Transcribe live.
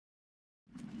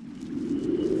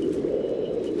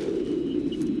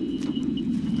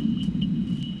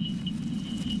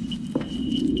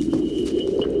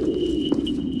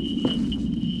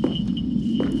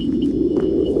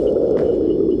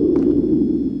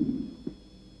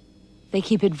They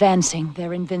keep advancing.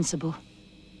 They're invincible.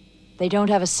 They don't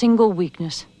have a single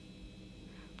weakness.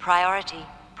 Priority.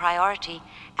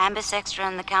 Ambisextra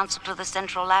and the Council to the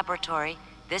Central Laboratory.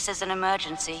 This is an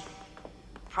emergency.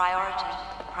 Priority.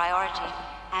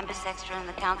 Ambisextra and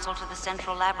the Council to the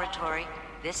Central Laboratory.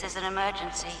 This is an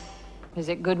emergency. Is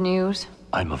it good news?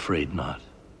 I'm afraid not.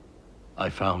 I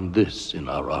found this in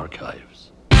our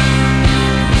archives.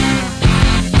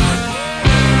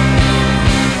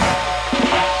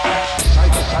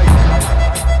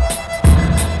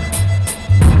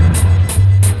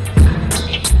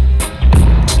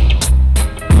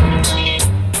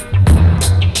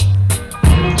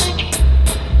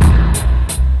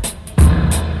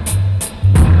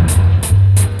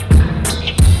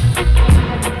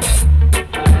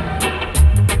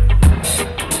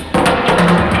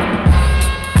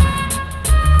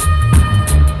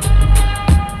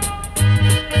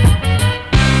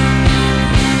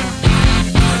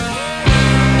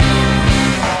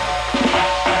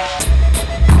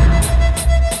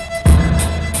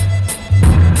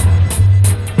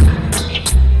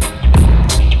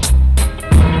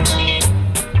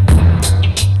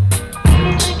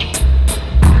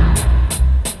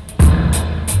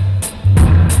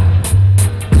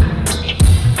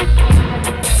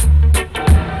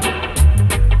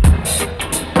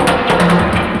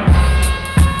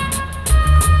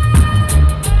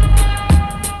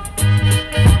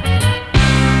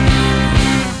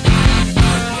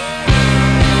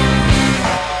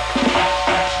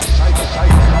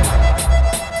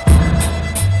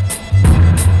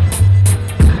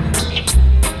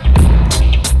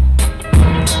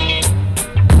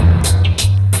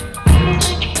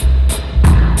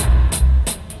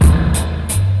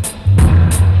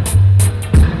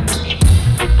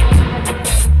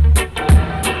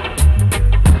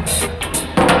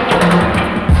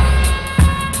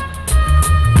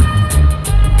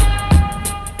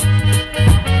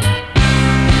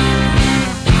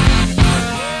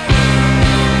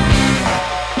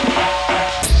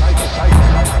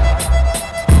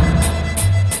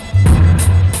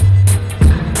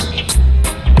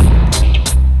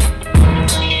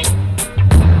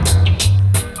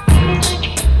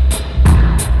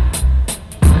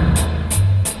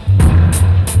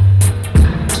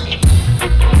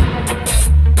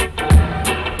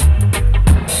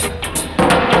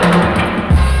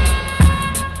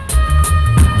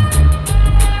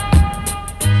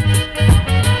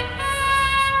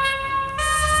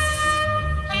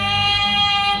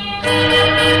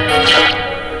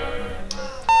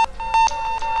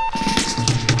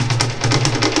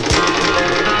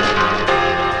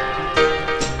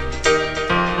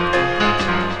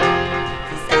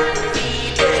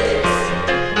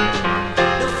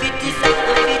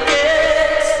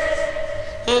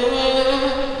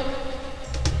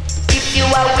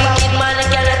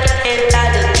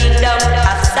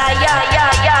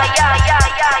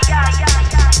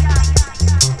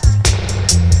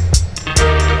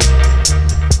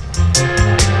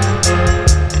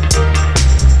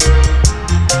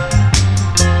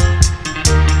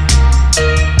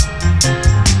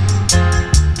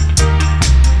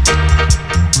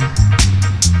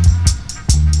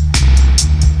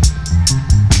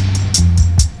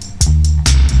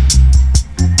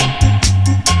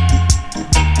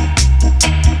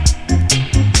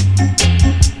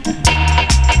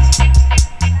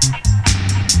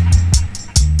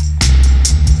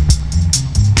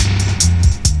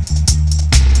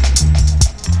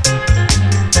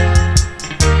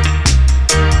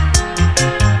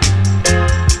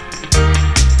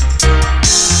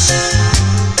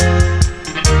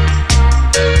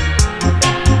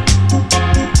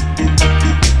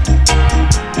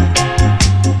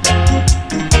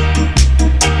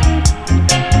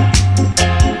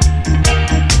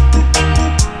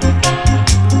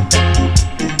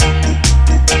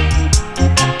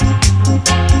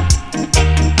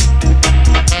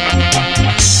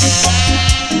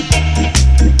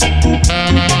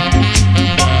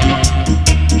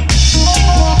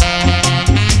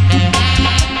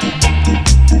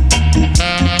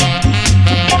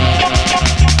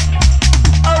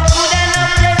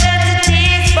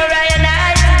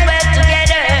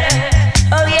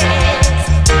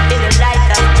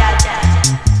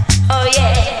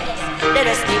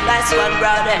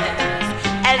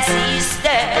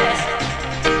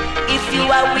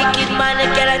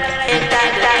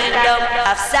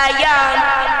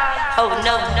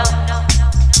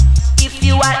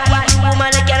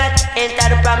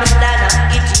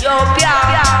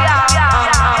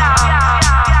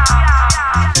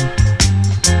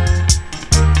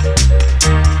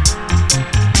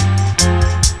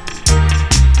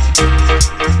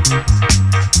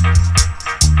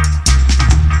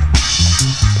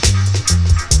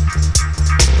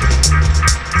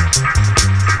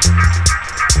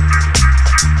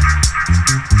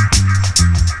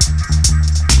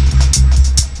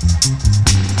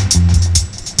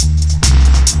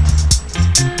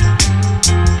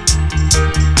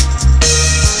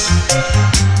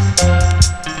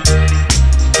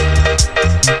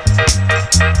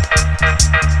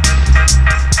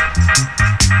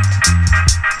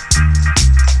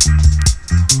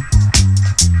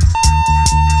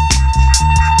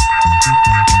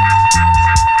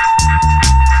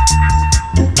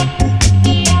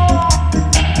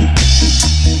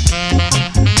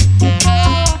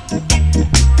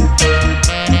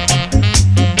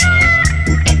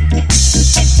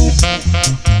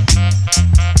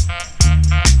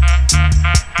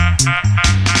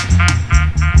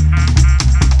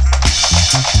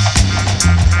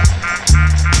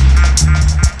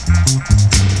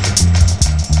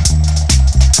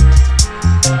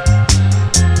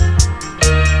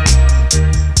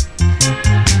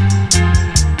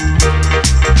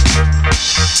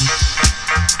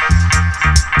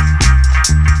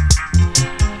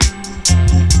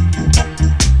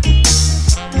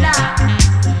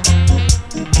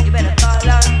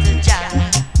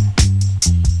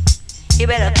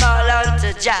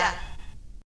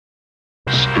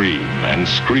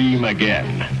 scream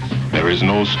again. There is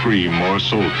no scream more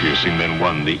soul-piercing than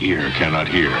one the ear cannot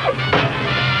hear.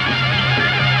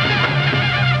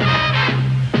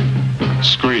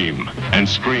 Scream, and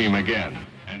scream again,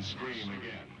 and scream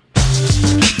again.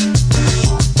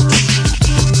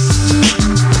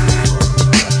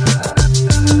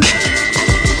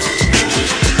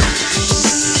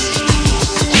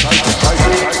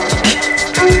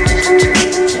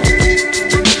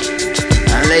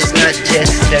 Let's not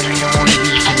test them, you don't want to be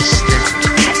tested.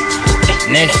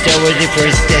 Nesta was the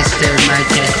first tester, my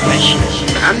test machine.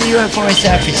 I'm the UFO's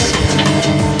officer.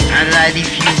 And I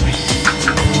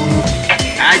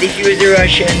defuse the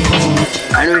Russian bomb.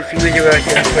 I refuse the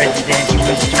Russian president. He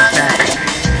was too fat.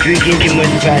 Drinking too much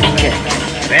vodka.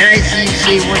 When I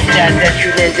see what's that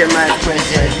should enter my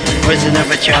presence. Was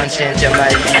another chance to enter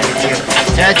my future.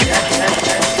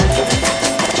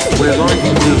 We're going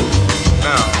to do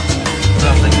now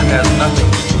something that has nothing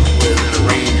to do with an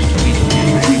arranged meeting.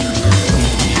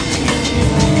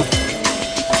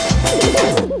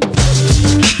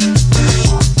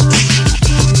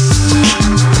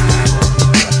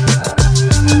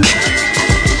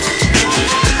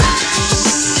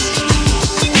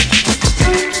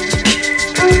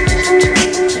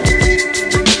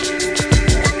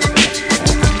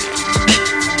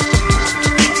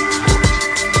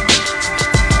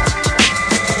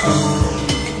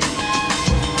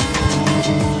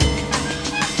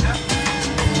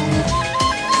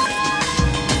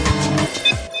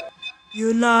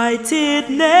 United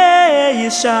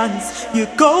Nations,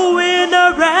 you're going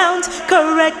around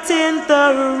correcting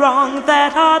the wrong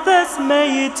that others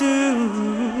may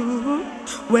do.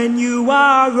 When you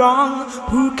are wrong,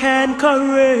 who can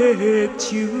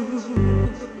correct you?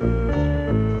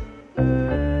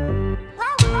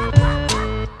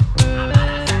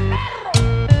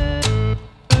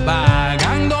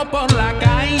 Vagando por la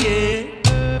calle,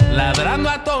 ladrando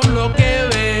a todo lo que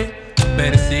ve,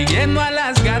 persiguiendo a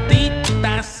las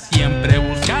gatitas, siempre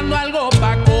buscando algo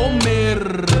para comer.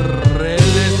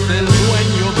 Él es el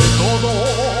dueño de todo,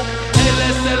 él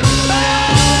es el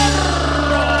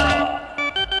perro.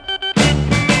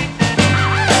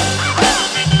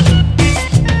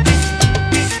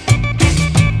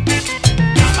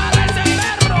 ¡Amarra ese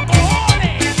perro,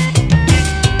 cojones!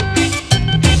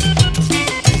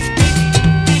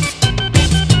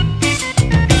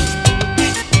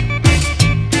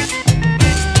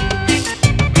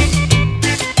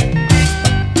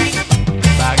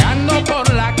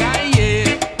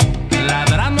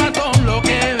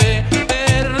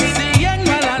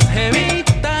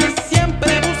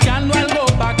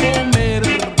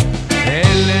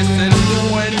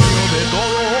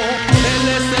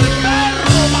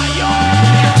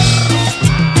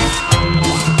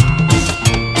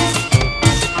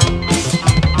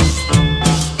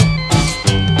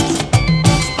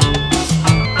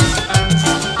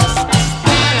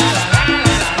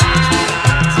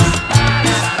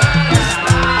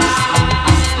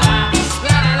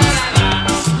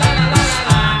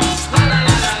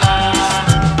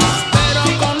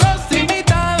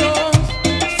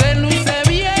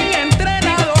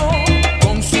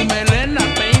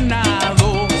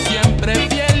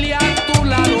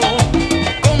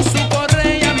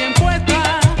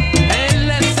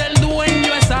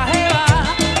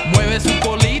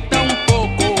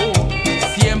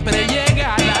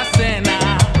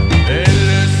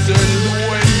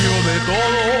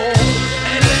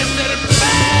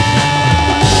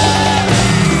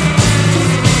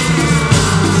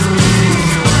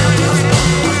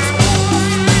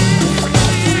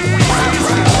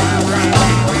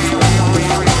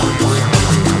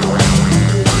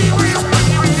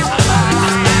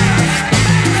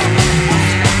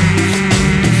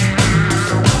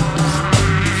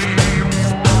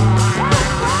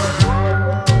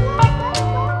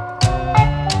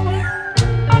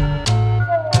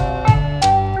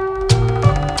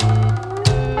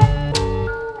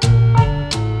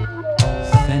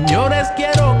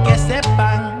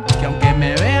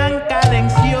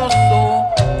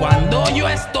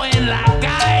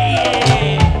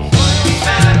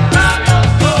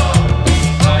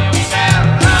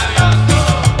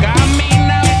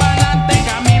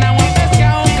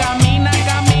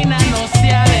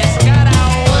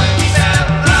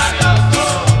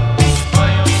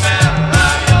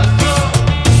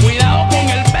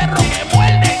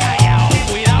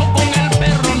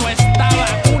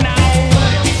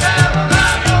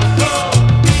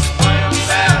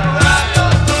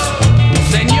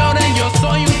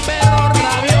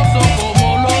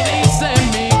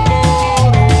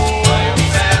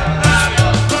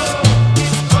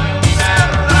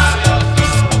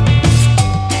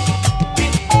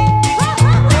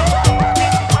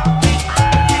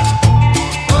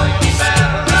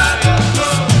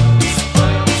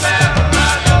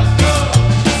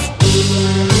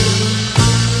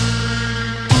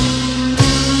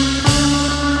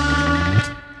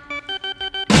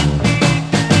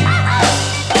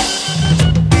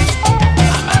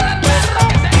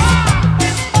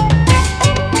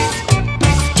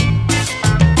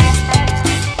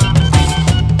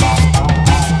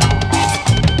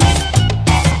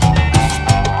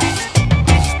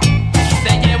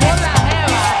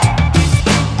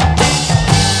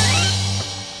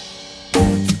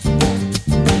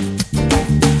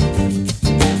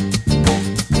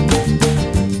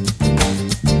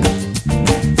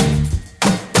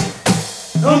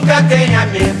 Nunca tenha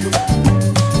medo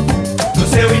do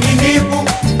seu inimigo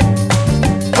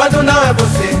quando não é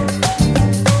você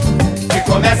que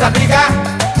começa a brigar.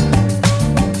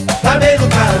 Também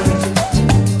nunca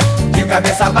ande de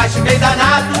cabeça baixa e bem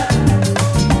danado,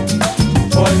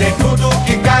 pois nem tudo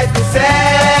que cai do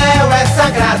céu é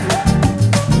sagrado.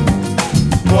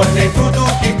 Pois nem tudo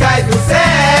que cai do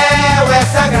céu é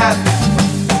sagrado.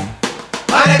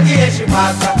 Maré que enche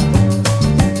massa,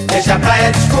 deixa a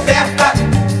praia descoberta.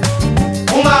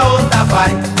 Uma onda vai,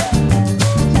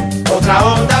 outra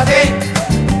onda vem.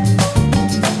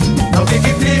 Não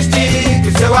fique triste,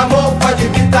 que seu amor pode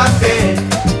vir também.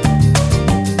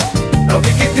 Não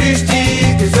fique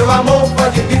triste, que seu amor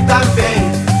pode vir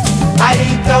também.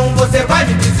 Aí então você vai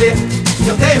me dizer se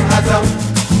eu tenho razão,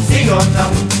 sim ou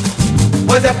não.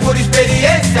 Pois é por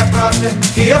experiência própria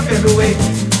que eu perdoei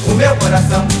o meu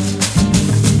coração.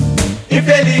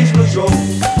 Infeliz no jogo,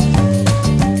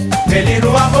 feliz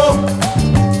no amor,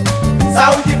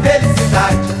 saúde e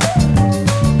felicidade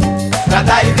pra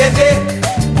dar e vender.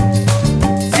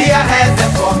 Se a reza é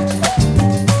forte,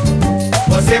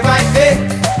 você vai ver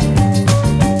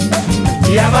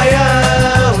que amanhã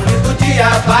um lindo dia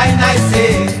vai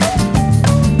nascer.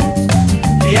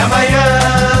 E amanhã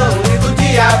um lindo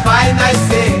dia vai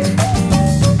nascer.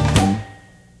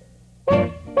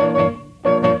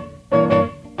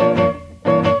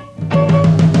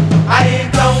 Aí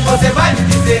então você vai me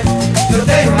dizer se eu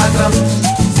tenho razão,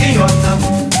 sim ou não.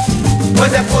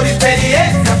 Pois é por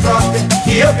experiência própria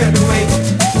que eu perdoei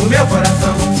o meu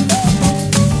coração.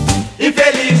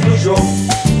 Infeliz no jogo,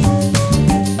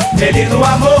 feliz no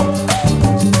amor,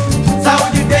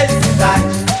 saúde e felicidade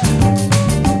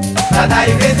pra dar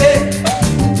e vender.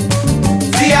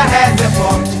 Se a reza é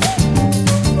forte,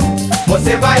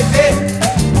 você vai ver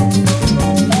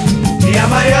que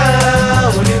amanhã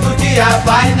um lindo dia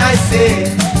vai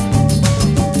nascer.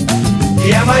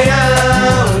 E amanhã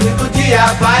um lindo dia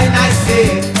vai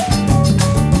nascer.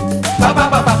 Pa pa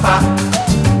pa pa pa,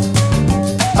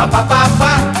 pa pa pa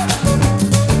pa,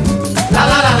 la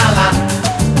la la la la,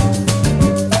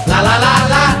 la la la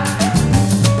la,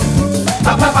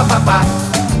 pa pa pa pa pa,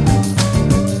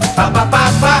 pa pa pa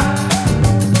pa,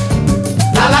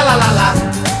 la la la la la,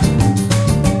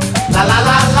 la la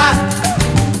la la,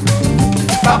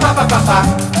 pa pa pa pa pa,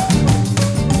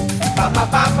 pa pa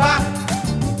pa pa,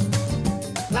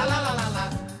 la la la la la,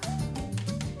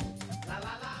 la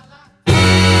la la la.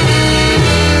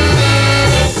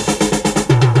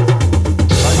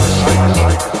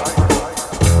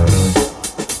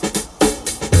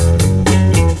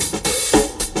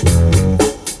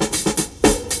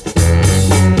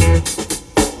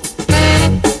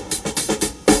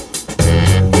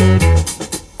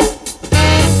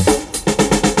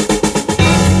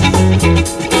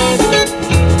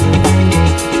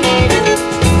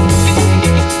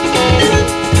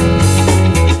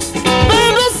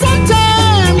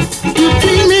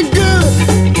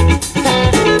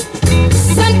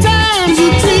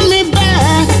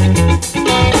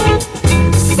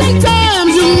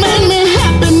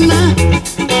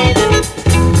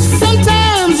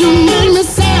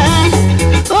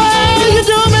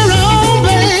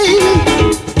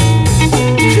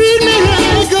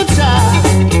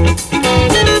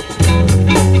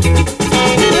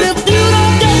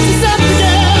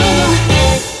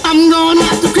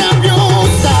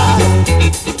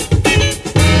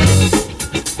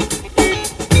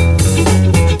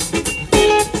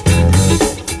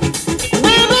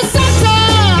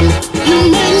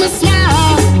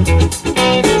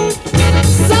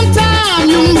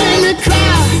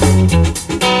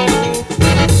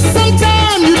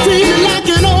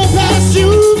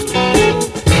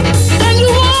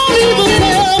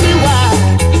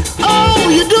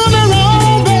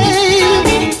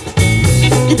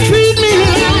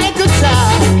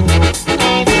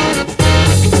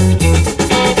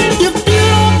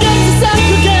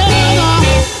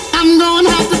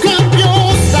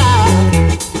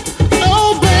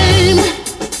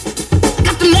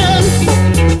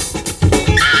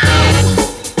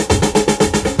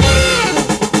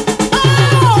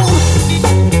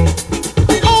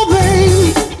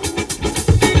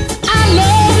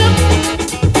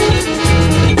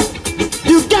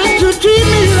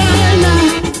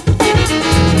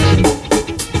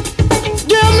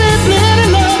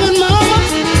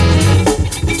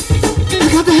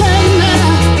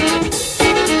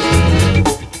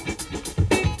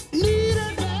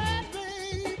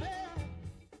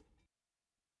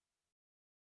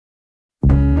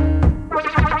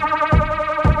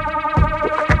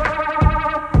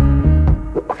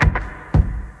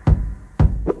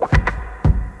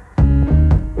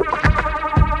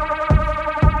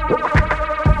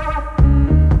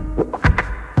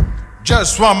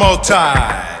 Just one more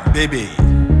time, baby.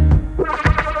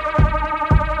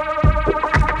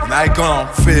 And I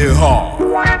gonna feel hard.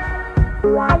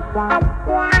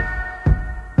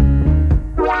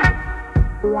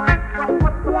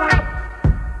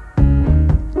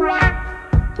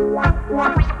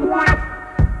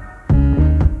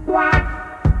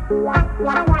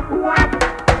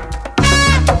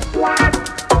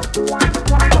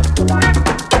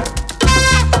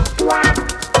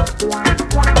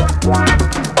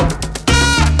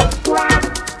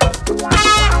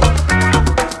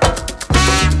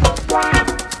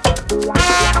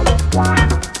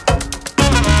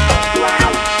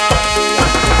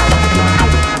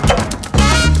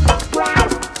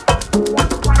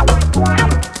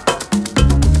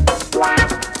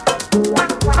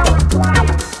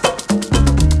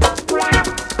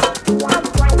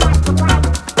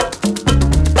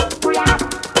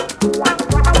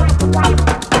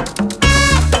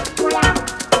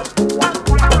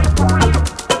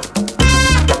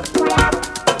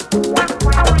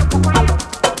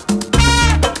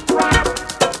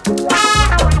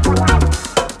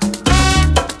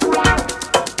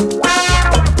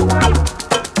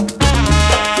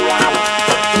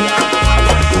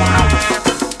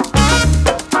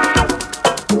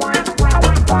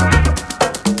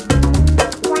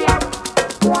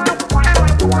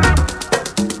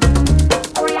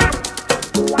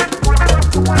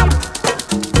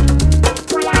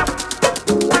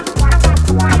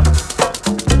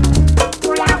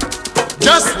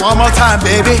 One more time,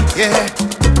 baby, yeah.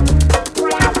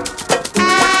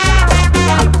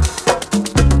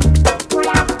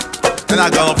 And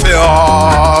I'm gonna feel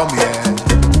home, yeah.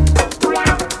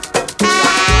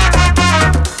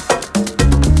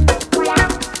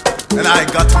 And I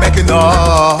ain't got to make it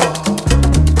no.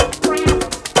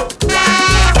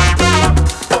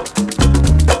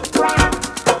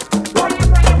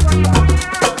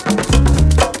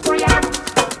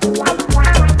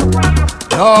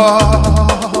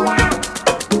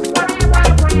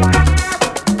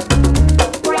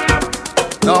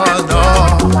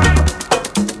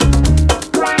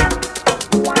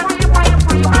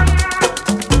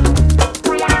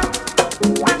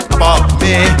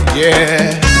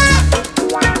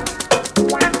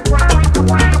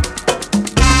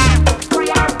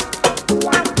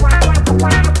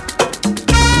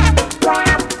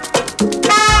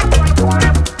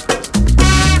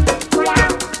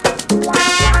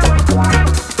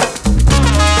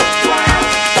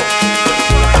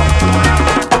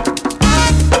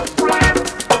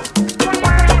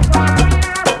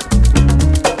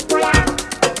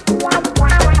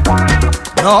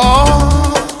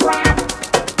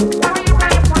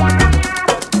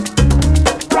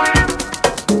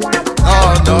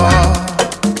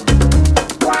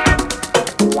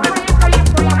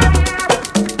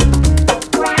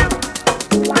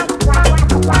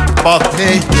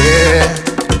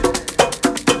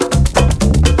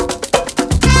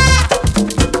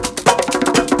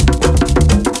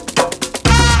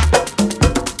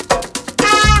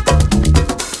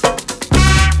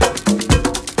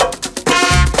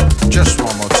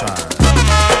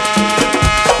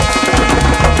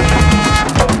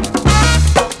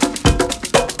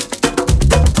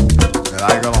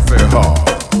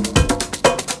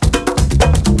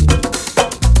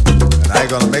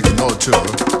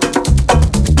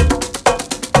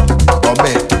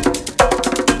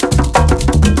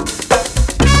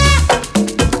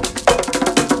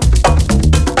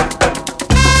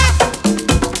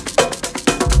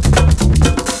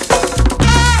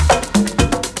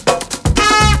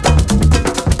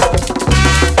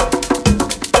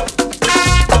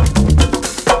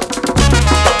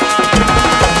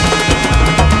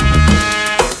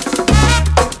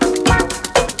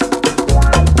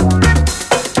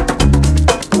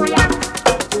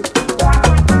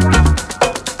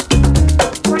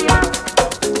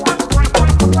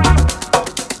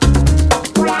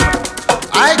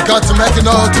 Got to make it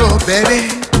all too, baby.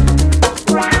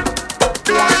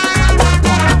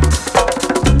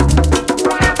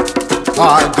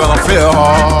 I'm gonna feel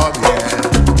hard, yeah.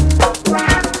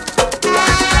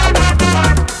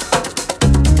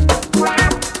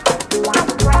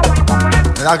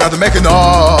 And I got to make it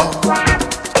all.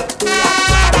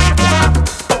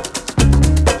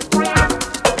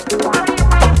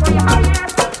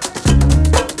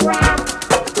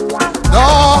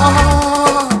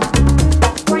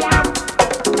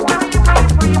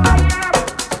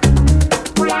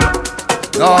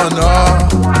 No, no.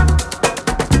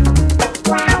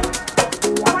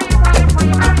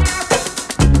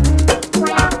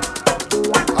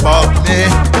 About me,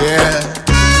 yeah.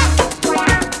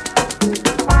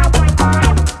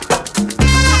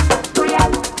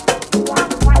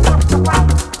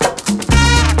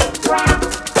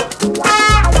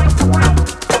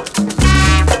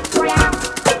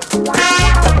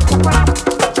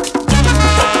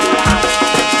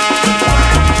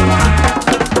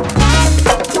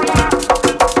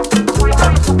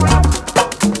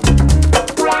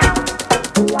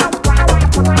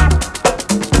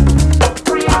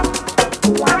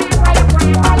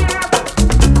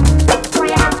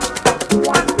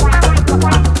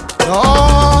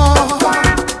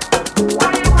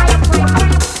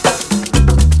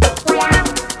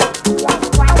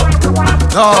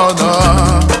 No, no.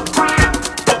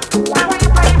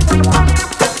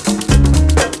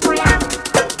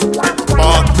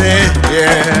 About me,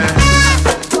 yeah.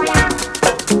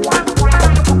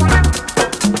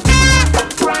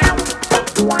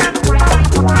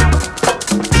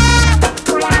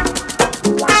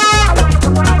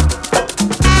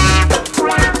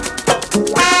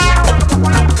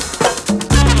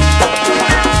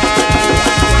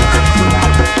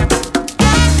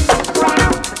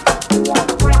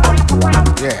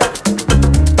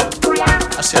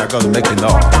 Gotta make you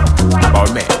know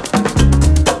about me.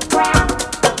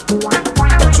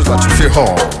 So that you feel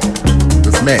home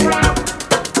with me.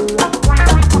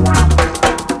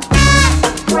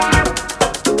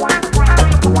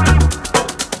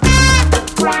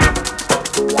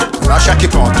 I shall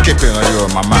keep on keeping you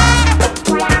in my mind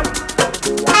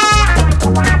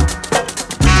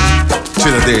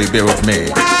till the day you be with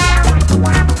me.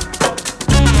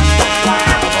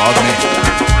 About me.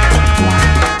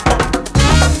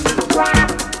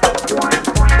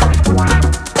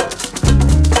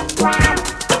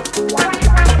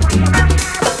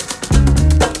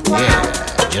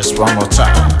 Just one more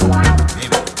time,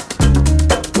 baby.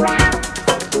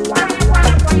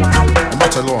 I'm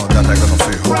not alone that I'm gonna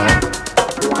feel home,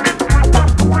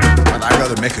 but I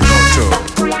gotta make it know too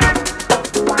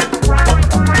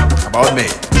about me.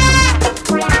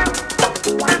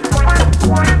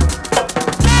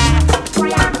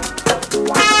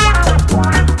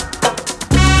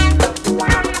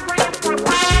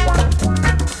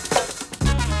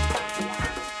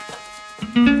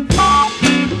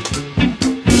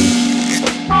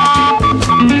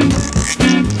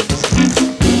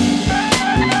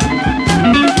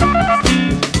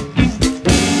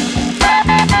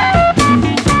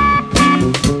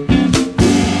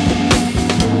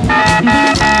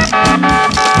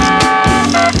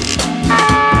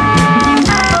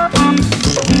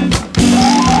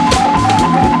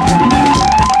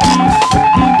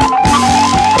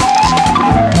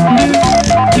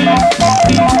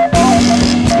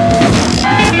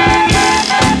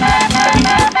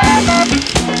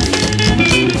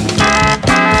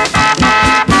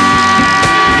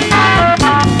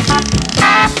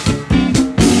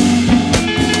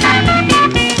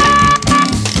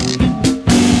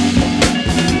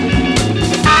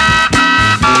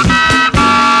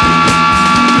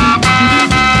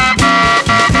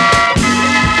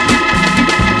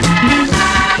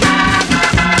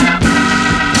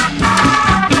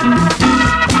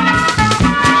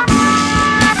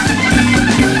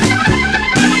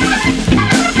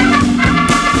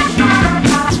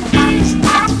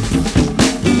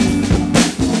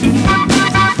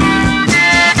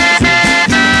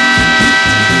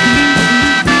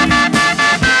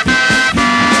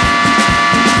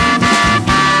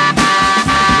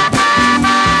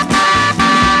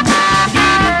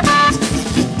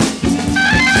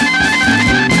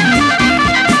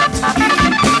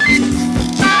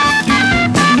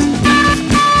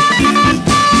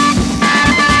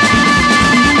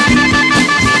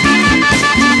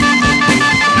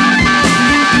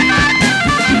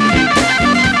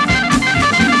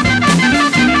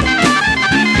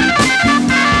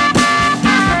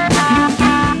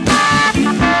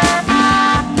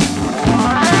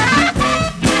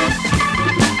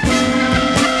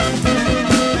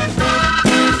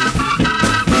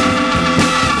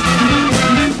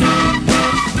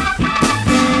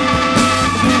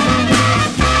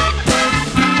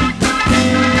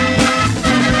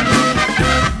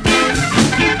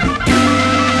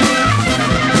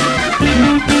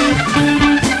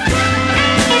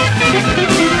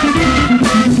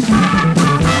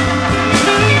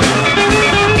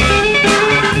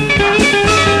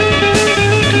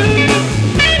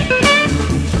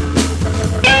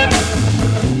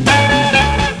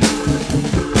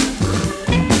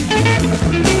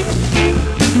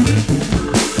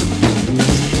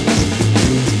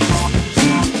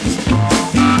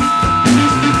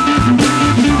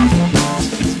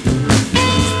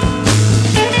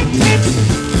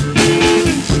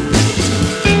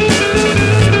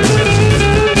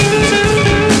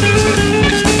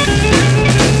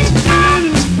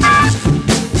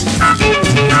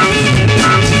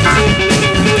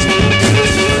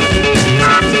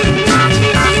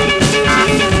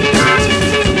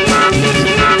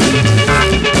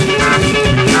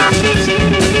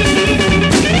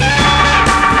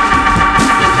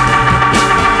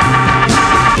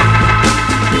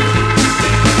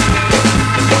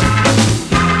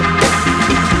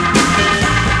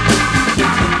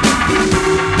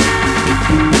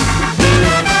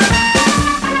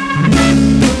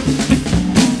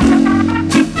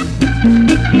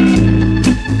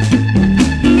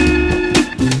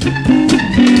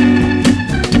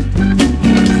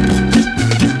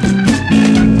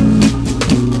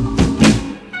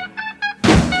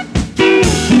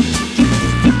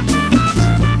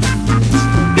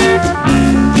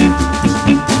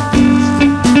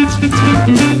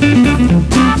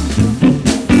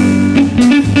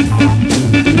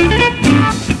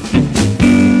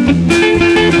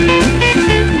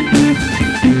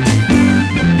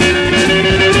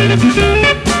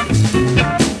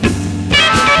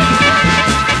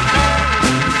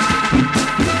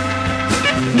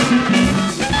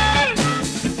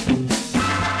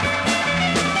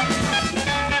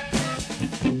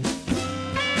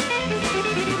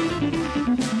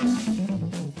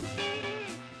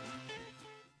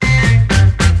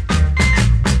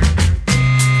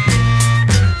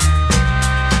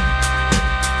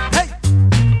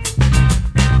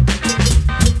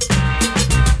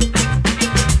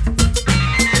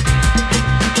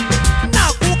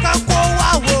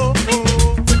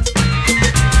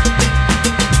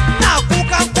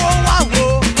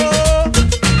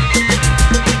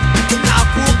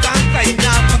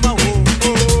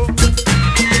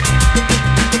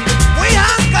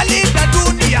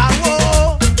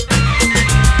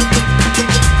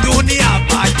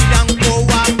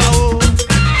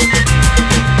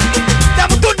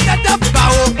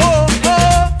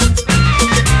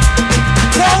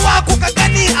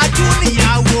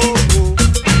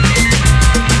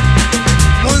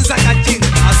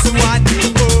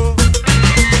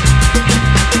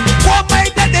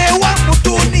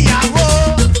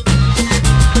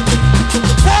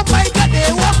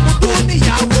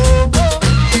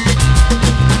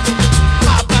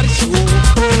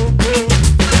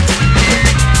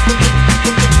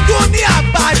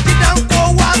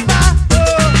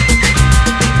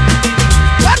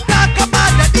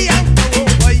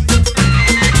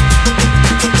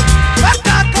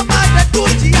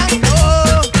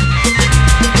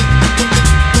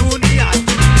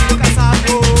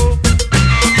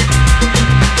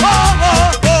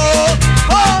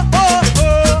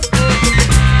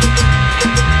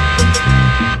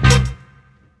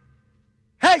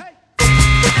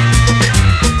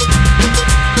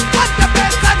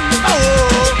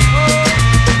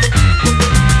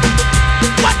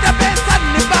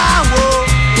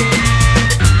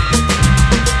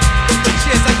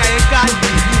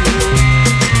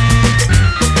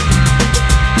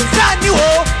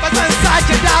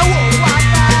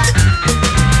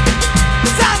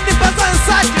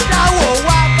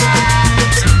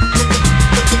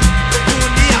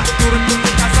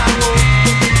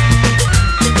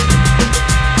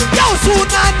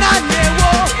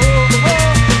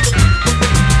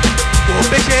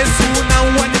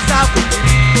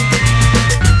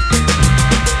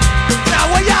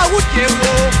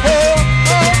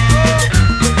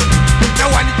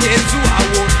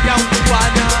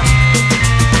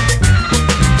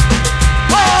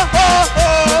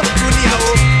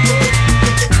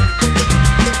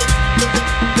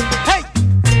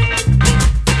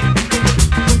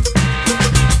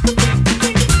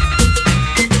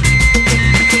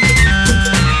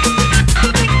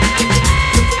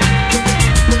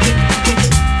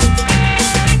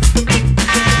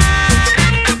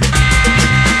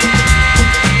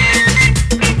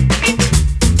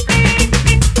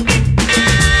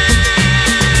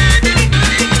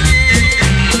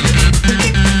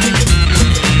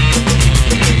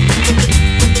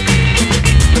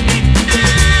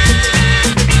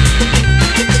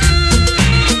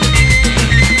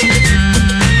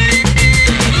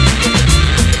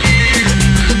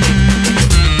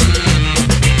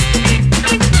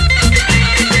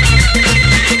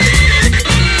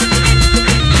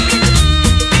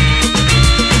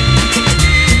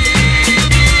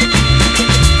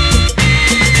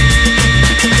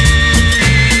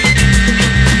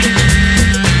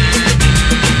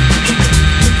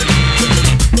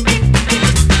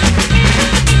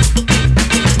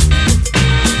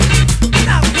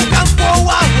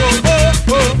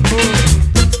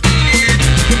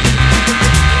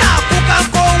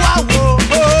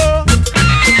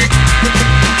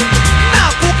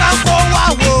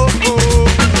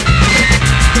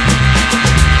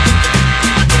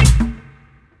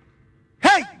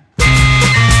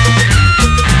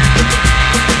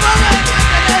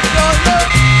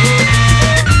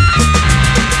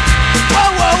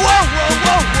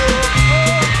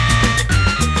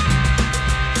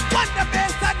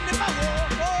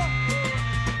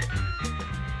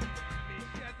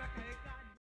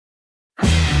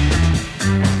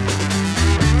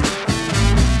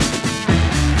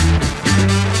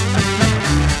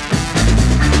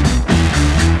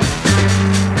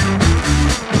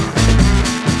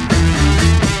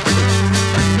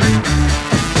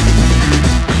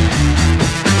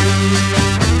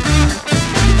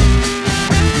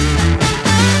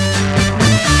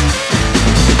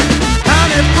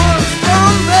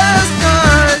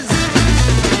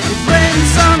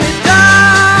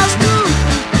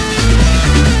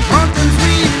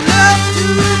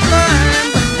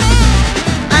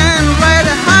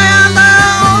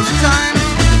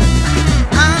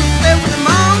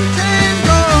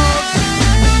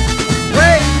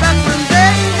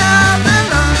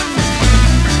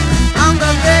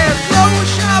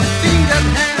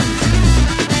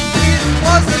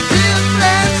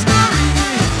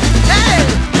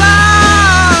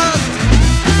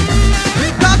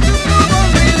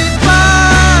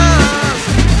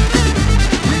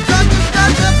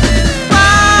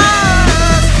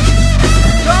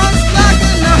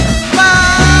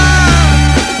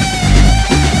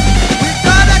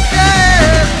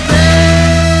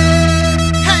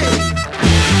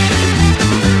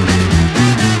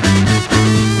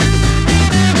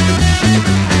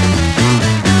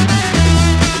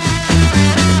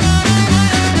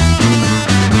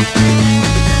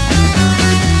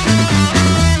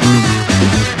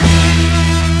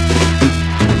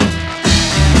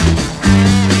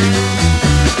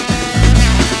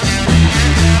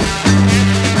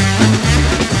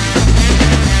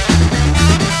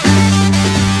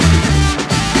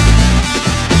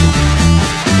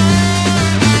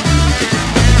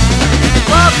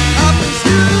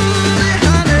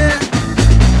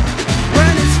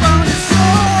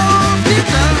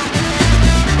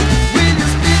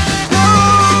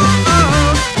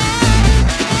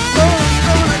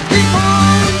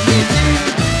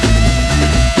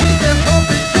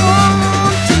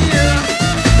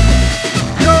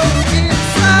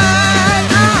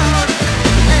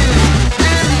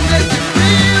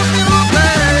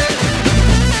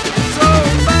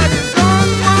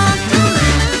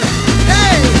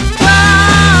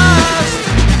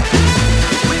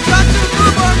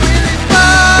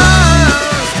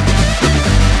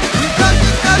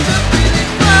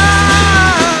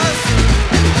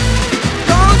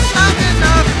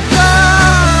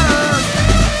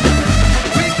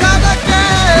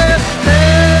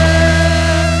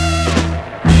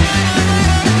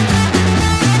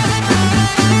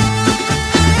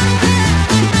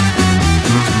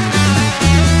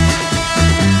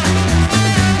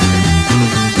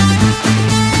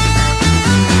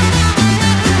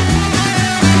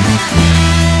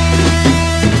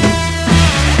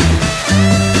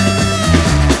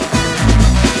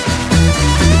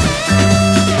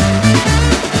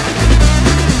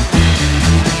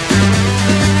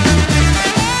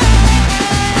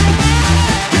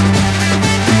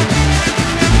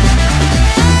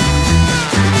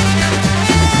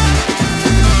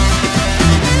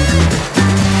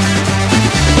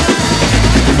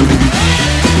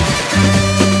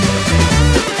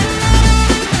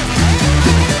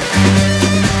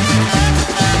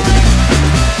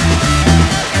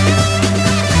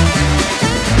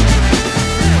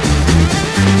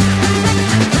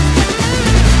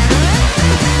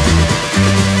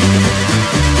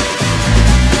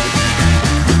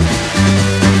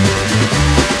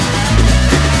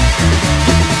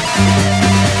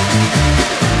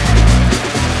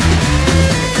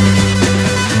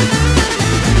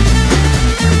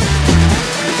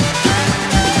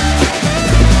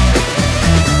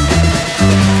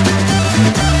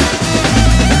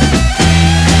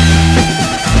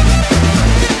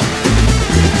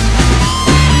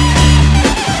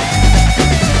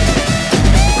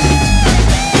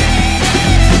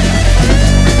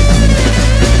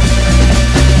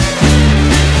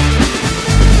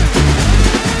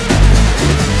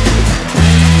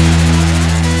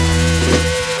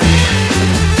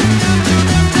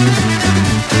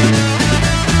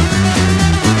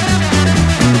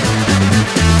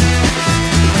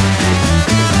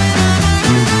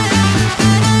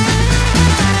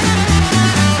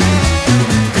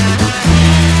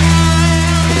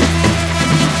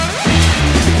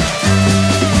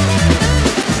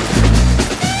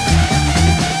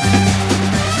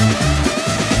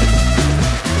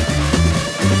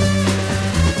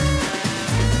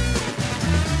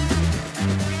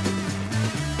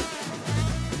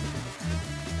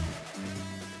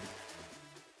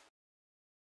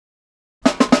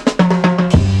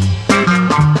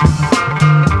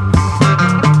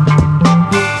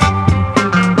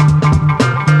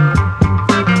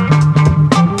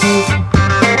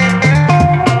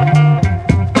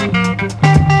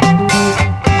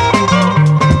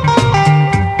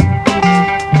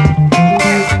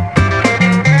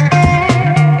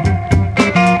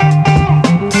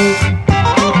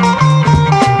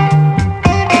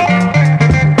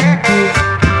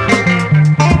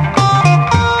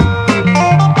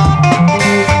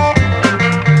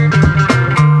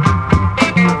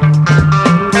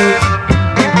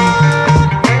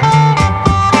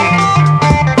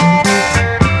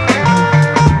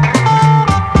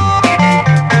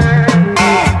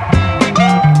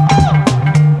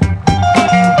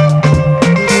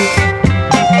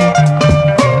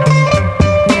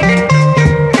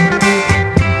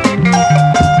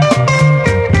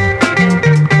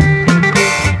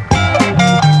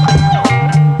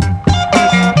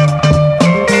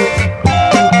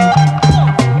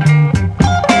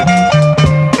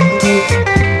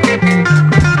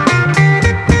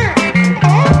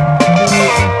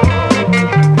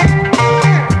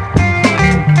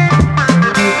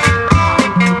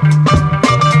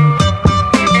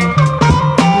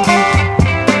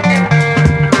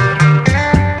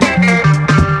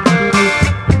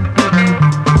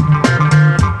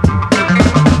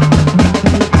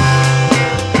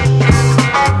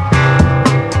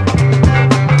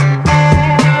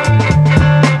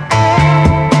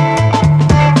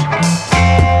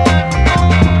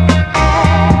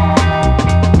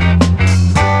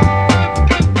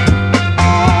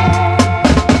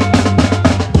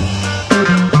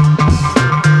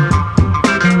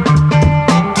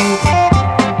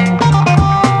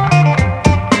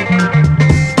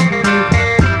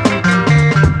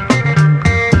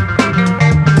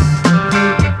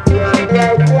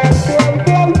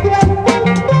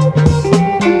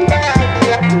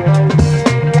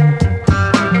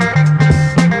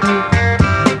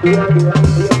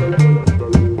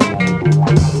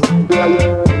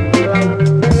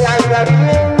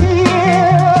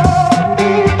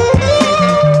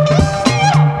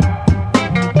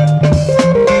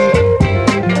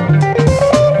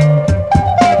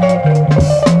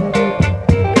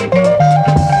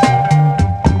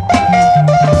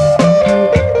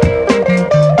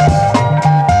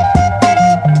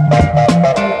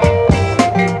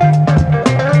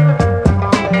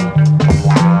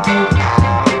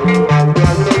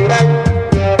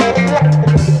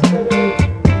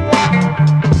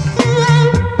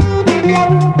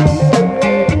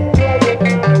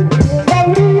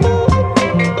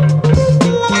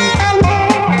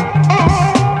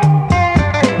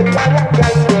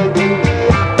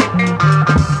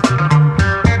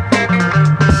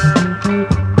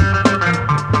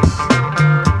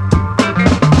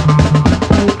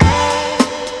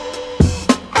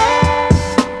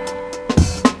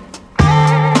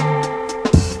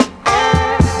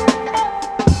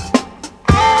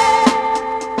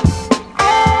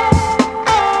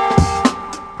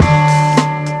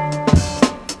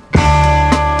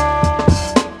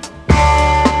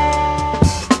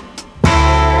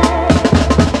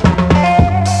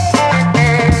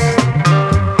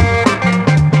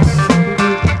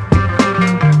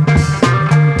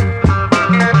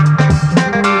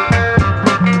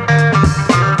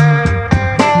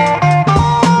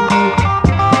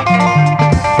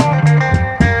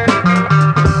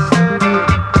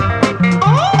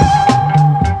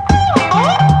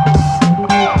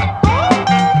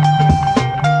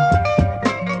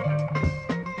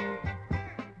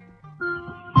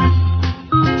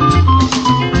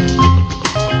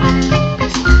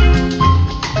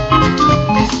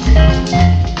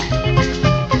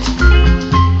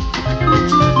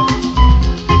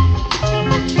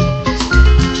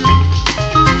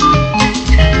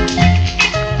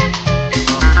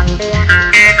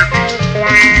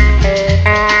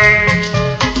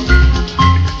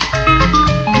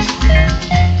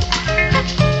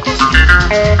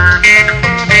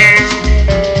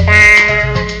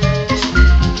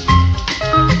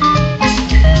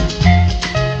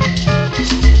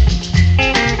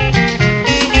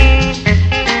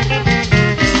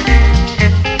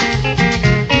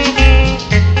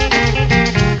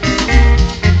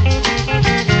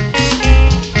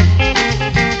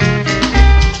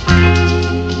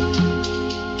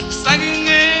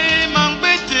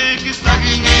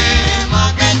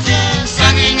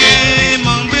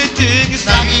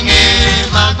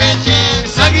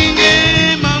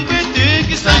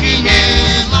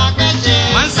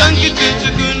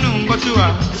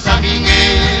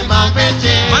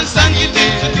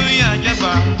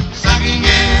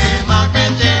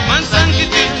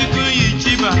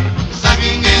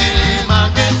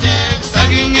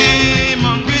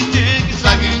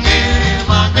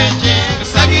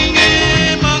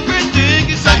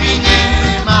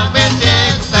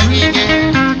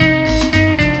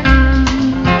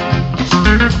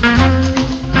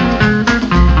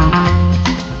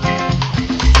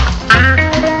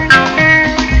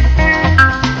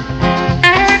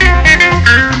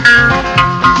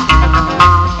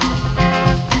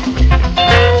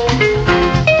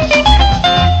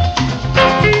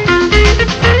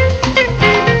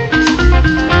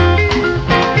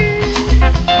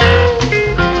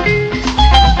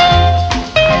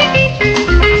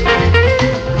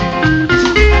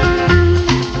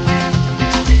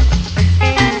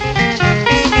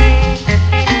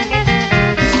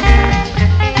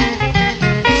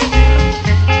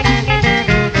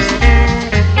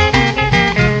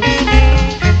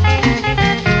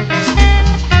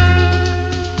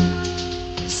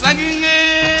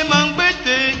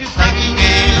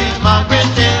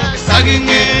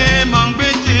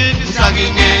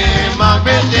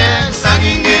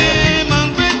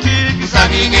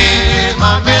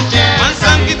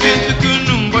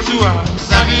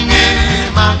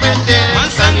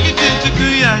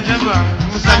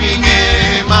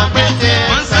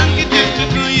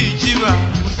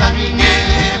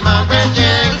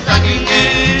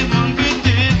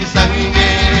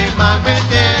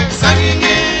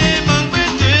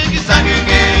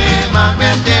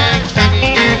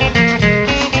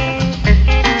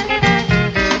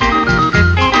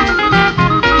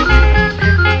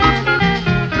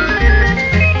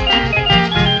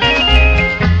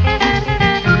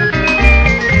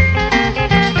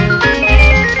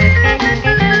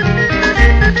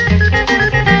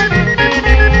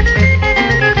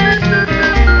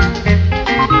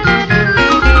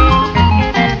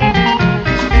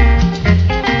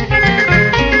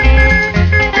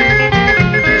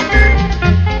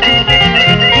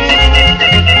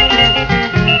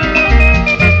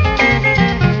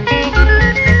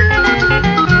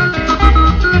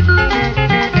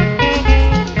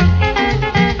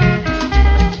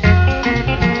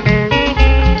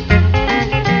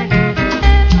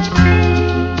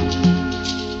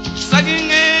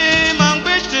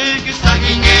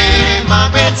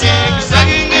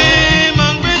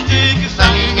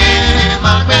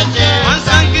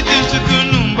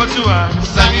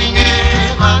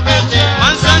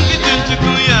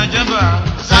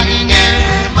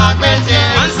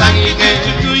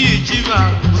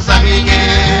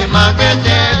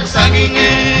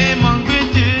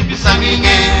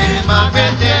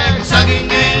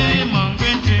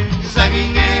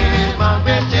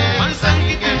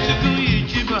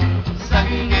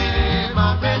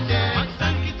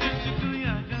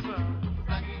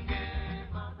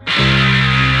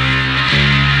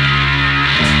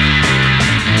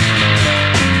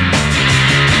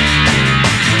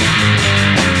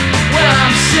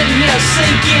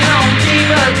 Sinking on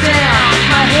deeper down.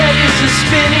 My head is just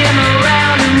spinning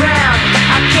around and round.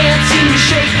 I can't seem to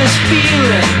shake this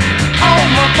feeling. Oh,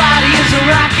 my body is a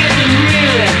rocket and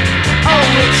reeling. Oh,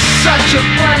 it's such a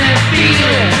funny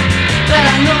feeling that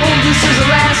I know this is the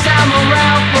last time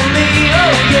around for me.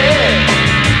 Oh yeah.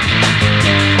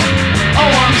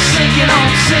 Oh, I'm sinking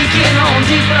on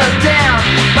deeper down.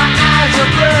 My eyes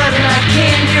are blurred and I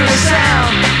can't hear a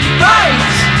sound. Fight!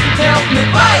 Help me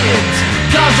fight it!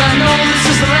 'Cause I know this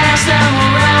is the last time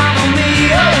around for me,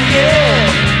 oh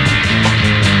yeah.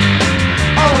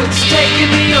 Oh, it's taking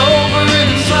me over and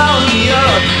it's swallowing me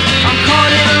up. I'm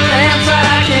caught in a landslide,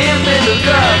 I can't bend a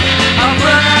duck. I've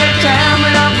run out of time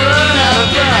and I've run out of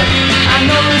breath. I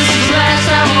know this is the last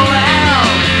time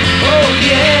around, oh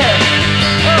yeah.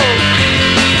 Oh.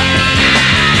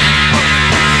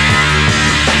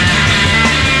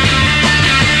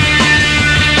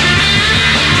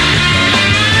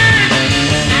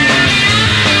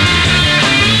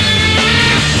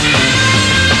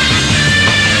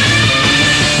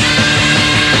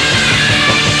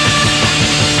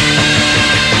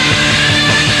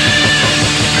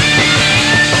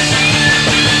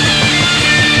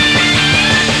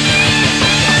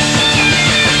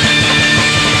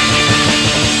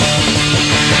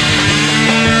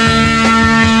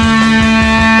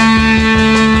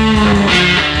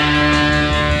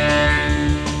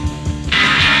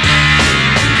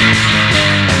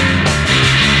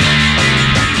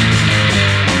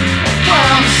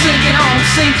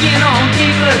 Sinking on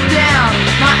deeper down.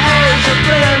 My eyes are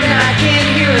blurred and I can't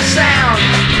hear a sound.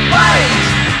 Fight!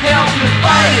 Help me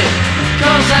fight it!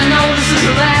 'Cause I know this is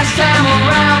the last time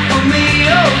around for me,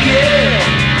 oh yeah.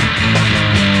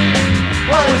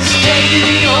 Well, it's taking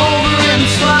me over and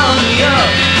swallowing me up.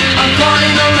 I'm caught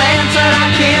in a landslide, I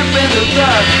can't bend a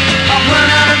duck. I've run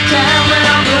out of time and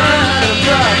I've run out of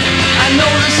breath. I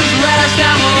know this is the last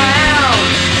time around,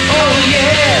 oh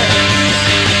yeah.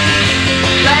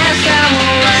 Last time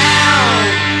around.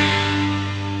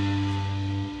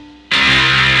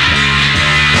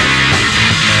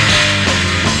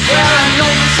 Well, I know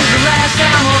this is the last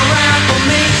time around for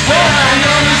me. Well, I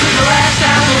know this is the last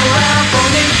time around for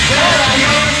me. Well, I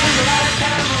know this is the last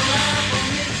time around for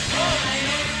me. Well, I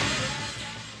know this is the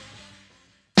last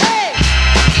time. Hey!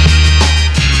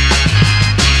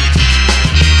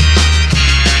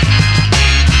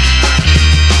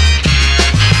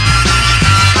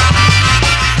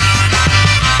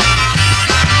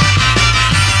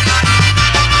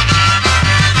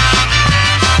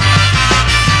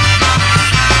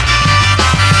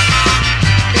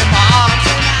 In my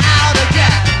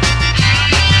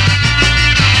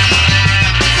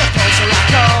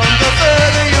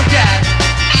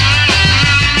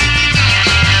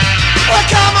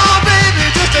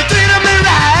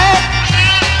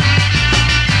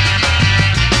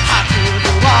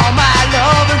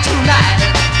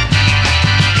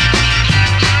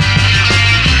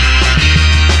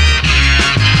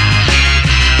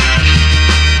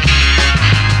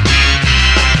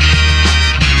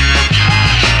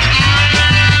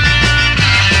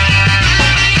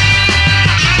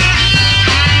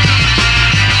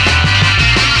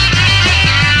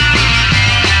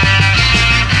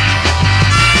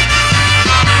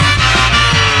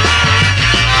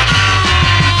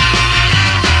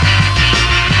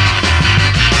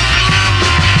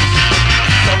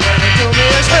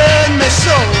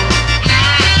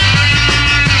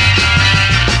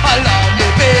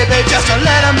for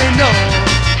letting me know.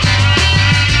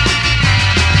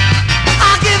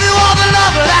 I'll give you all the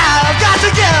love that I've got to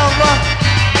give.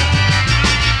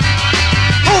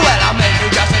 Well, I'll make you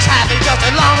just as happy just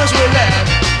as long as we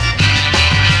live.